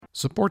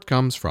Support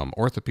comes from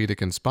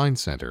Orthopedic and Spine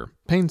Center.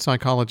 Pain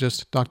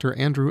psychologist Dr.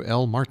 Andrew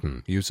L.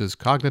 Martin uses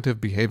cognitive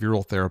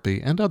behavioral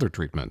therapy and other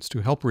treatments to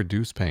help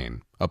reduce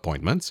pain.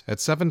 Appointments at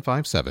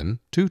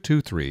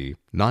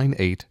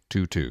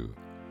 757-223-9822.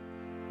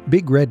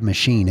 Big Red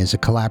Machine is a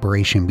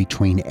collaboration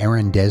between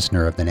Aaron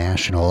Dessner of The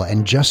National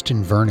and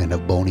Justin Vernon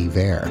of Bon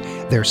Iver.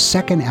 Their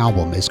second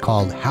album is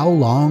called How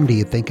Long Do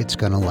You Think It's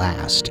Gonna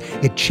Last?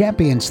 It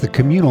champions the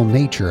communal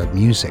nature of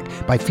music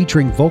by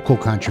featuring vocal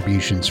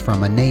contributions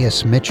from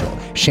Anais Mitchell,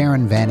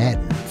 Sharon Van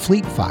Etten,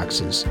 Fleet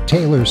Foxes,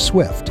 Taylor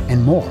Swift,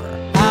 and more.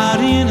 Out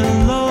in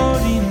a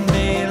loading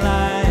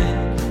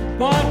daylight,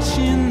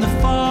 watching the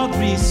fog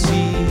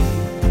recede,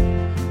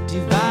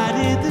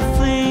 divided the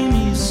flame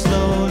you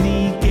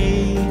slowly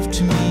gave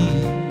to me.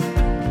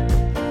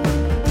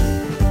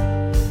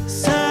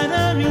 Sign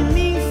of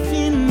relief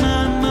in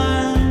my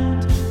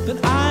mind,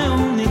 but I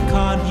only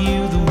caught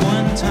you the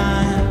one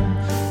time.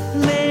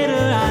 Later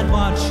I'd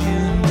watch you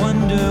and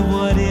wonder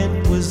what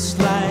it was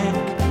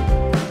like.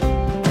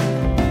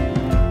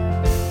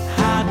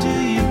 How do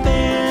you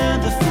bear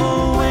the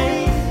full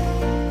weight?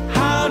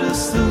 How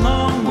does the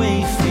long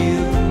way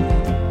feel?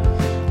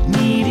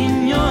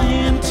 Needing your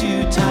hand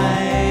too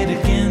tight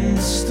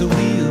against the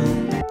wheel.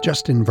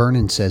 Justin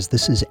Vernon says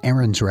this is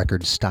Aaron's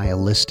record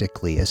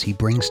stylistically as he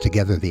brings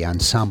together the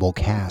ensemble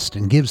cast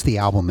and gives the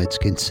album its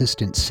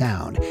consistent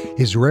sound.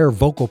 His rare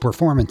vocal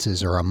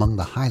performances are among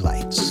the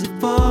highlights. Was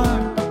it far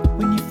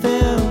when you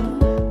fell?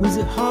 Was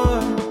it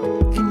hard?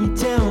 Can you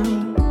tell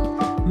me?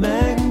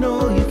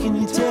 Magnolia,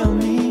 can you tell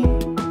me?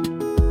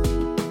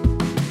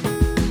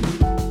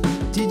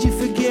 Did you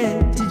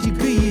forget? Did you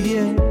grieve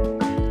yet?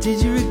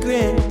 Did you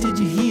regret? Did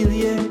you heal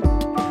yet?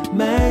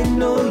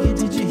 Magnolia,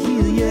 did you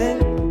heal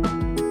yet?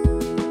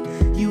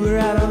 You were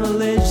out on the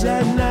ledge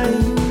that night,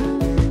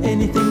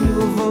 anything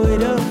to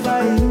avoid a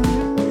fight.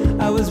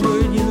 I was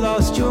worried you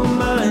lost your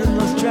mind,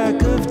 lost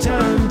track of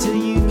time till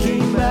you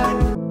came back.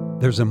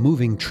 There's a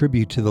moving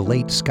tribute to the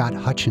late Scott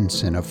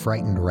Hutchinson of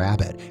Frightened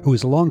Rabbit, who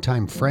was a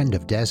longtime friend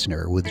of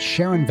Dessner, with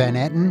Sharon Van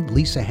Etten,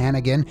 Lisa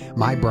Hannigan,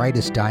 My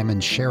Brightest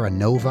Diamond, Sharon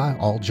Nova,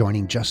 all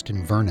joining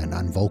Justin Vernon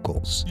on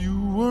vocals. You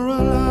were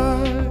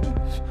alive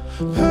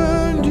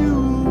and you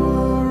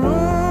were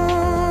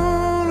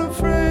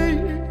unafraid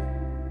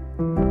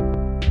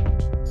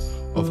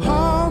of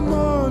how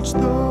much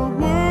the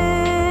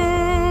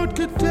world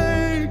could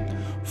take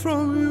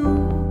from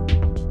you.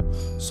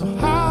 So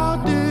how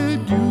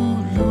did you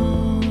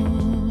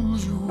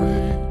lose your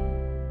way?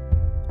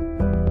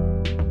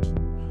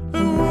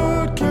 And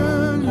what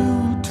can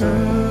you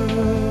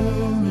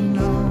tell me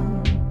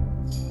now?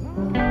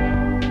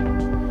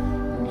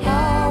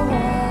 How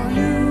are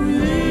you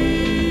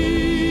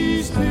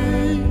these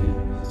days?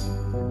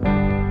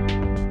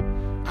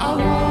 I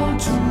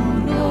want to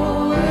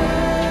know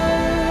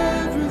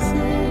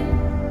everything.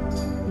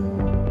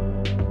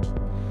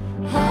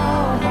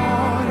 How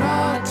hard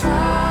are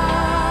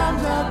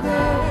times out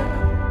there?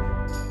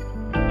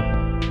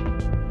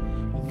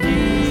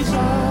 These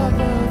are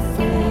the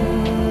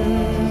things.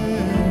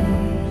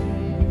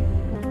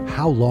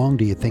 How Long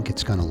Do You Think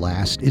It's Gonna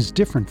Last is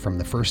different from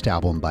the first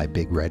album by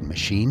Big Red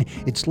Machine.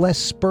 It's less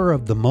spur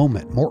of the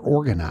moment, more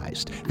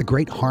organized. The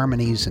great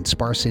harmonies and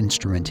sparse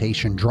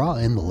instrumentation draw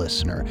in the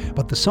listener,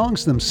 but the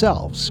songs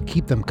themselves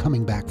keep them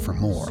coming back for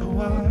more.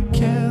 So I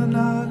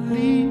cannot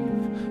leave.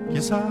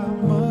 Yes, I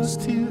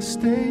must here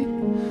stay.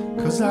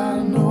 'Cause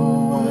I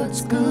know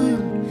what's good,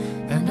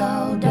 and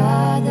I'll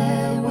die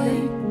that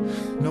way.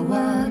 No,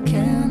 I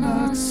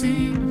cannot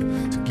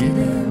seem to get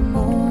a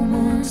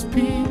moment's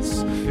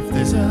peace. If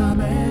there's a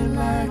man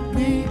like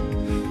me,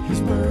 his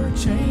bird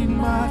chained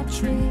my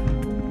tree.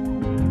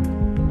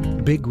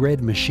 Big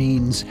Red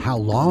Machine's How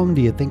Long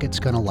Do You Think It's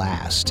Gonna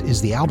Last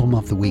is the album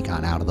of the week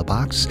on Out of the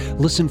Box.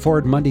 Listen for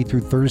it Monday through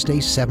Thursday,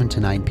 7 to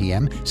 9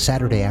 p.m.,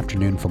 Saturday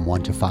afternoon from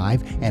 1 to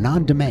 5, and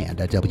on demand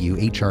at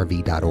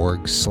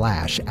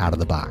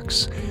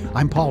whrv.org/outofthebox.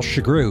 I'm Paul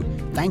Chagru.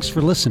 Thanks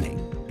for listening.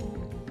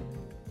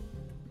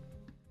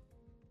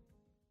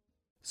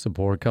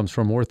 Support comes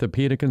from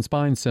Orthopedic and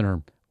Spine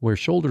Center, where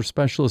shoulder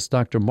specialist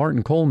Dr.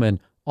 Martin Coleman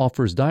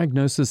offers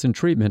diagnosis and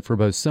treatment for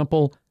both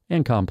simple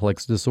and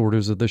complex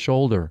disorders of the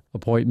shoulder.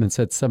 Appointments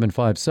at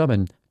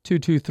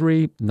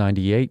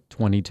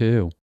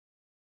 757-223-9822.